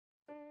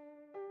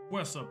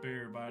What's up,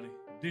 everybody?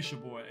 This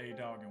your boy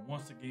Adogg, and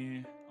once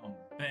again, I'm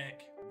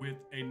back with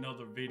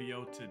another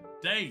video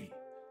today.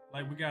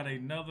 Like, we got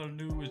another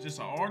new, is this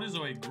an artist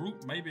or a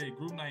group? Maybe a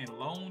group named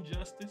Lone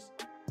Justice.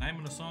 Name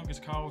of the song is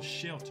called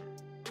Shelter.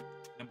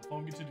 Now,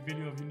 before we get to the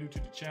video, if you're new to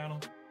the channel,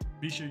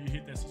 be sure you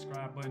hit that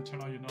subscribe button, turn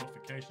on your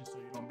notifications so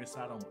you don't miss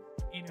out on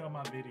any of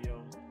my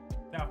videos.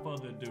 Without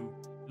further ado,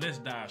 let's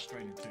dive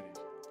straight into this.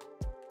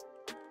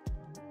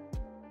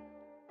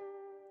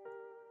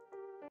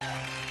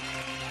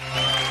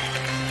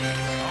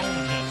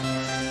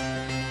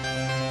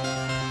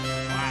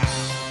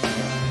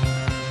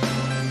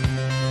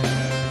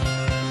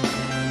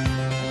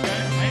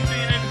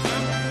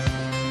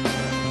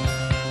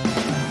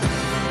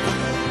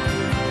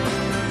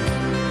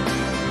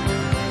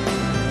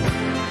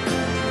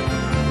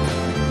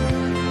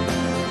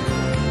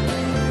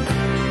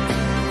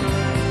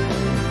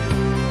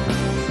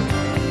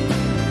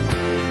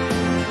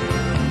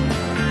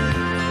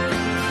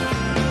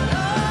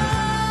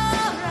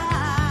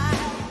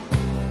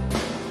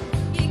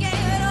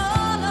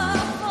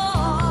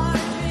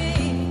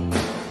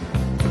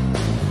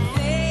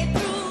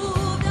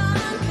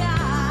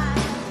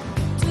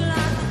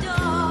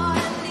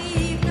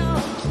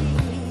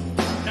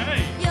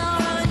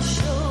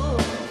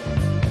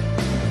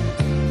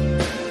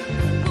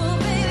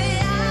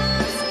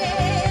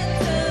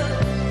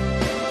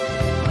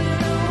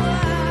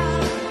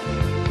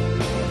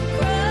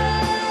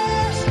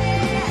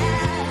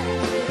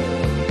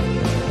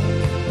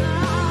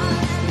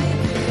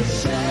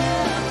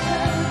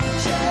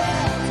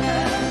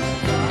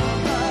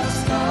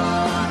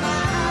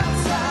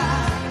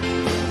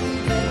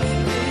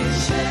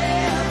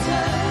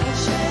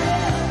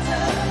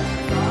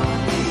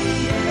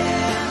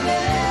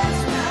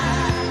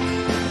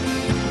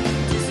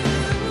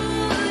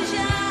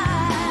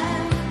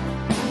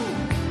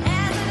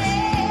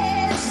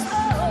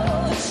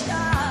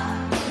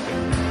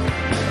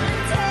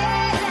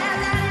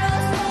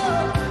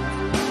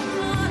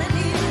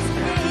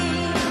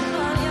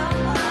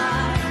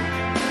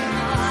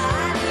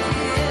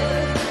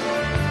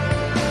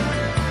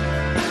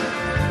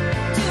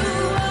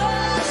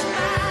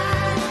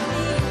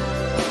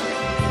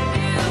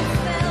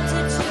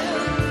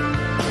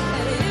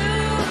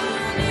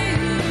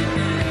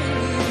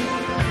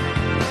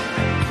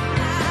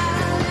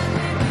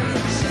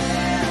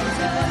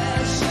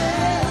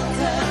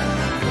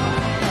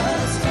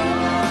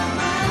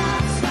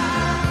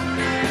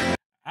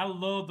 I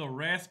love the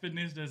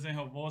raspiness that's in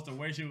her voice, the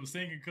way she was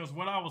singing, because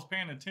what I was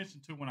paying attention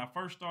to when I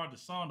first started the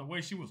song, the way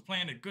she was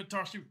playing the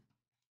guitar,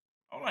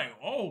 I was like,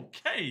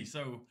 okay,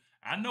 so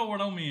I know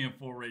what I'm in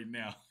for right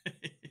now.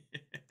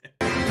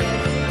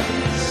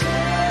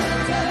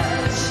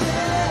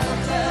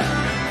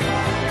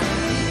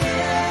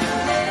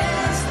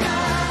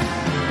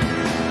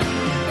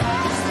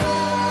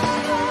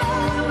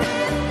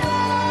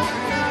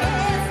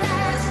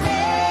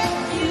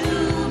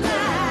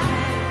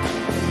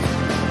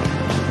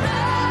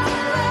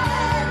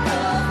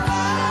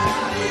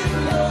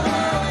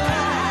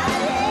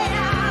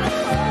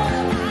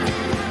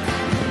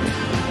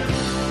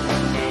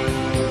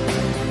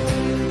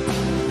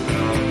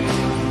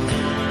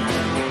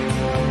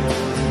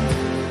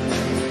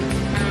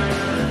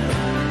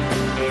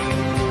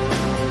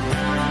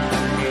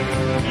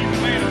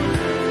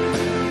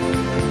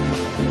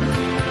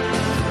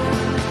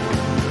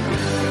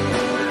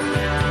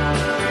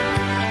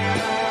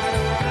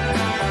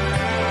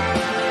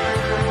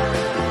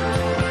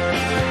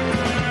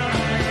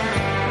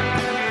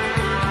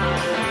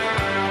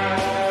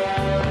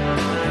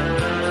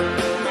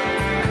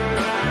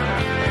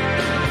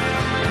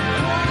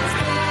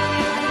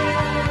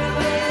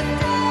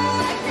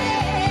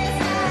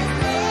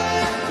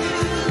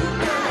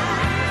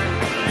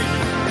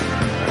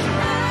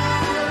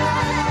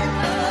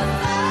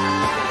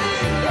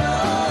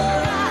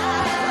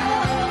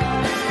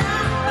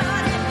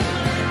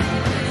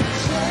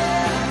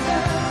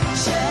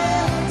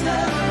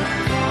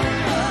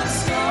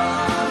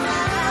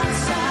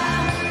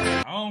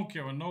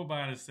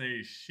 Nobody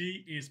says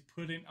she is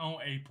putting on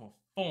a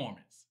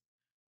performance.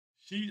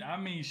 She's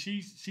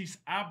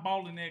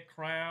eyeballing that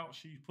crowd.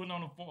 She's putting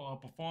on a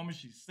performance.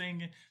 She's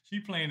singing.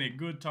 She's playing that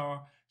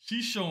guitar.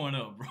 She's showing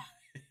up, bro.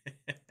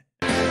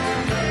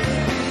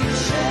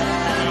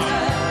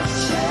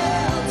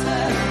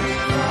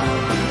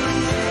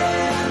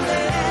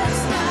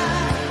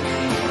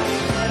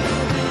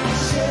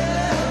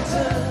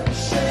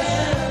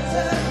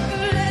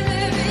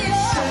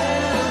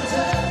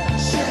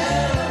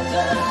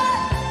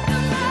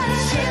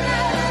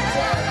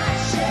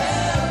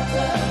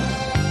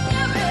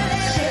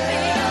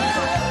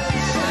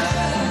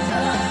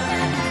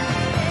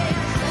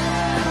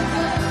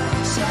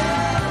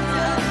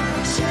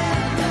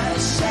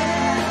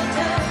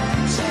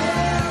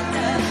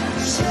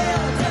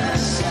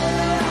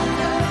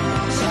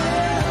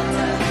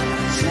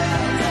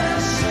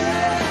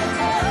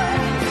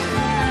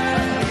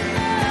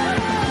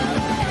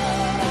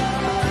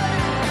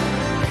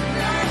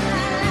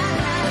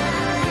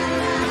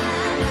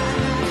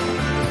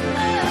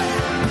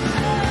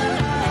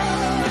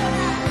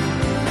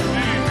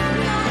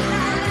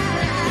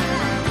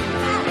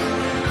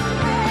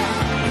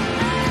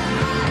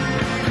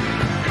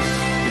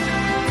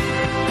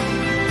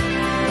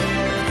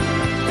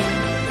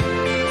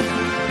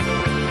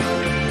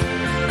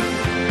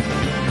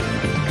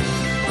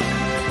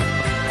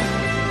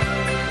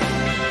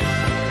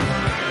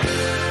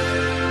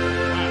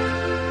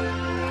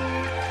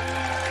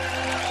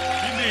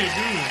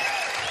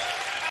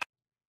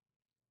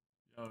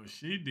 Oh,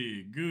 she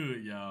did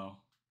good, y'all.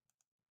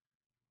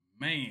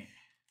 Man.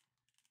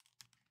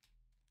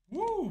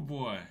 Woo,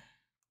 boy.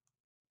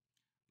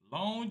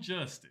 Lone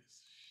Justice.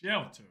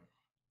 Shelter.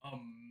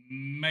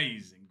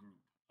 Amazing group.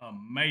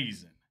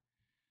 Amazing.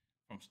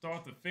 From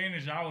start to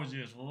finish, I was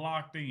just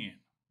locked in.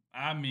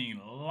 I mean,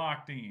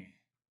 locked in.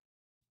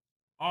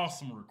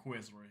 Awesome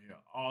request right here.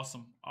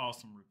 Awesome,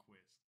 awesome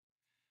request.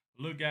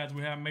 Look, guys,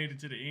 we have made it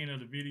to the end of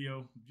the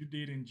video. If you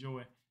did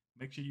enjoy,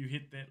 make sure you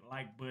hit that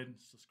like button.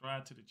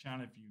 Subscribe to the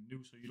channel if you're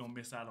new so you don't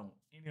miss out on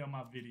any of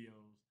my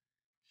videos.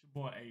 It's your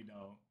boy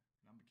Adogg,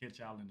 and I'm going to catch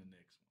y'all in the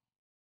next one.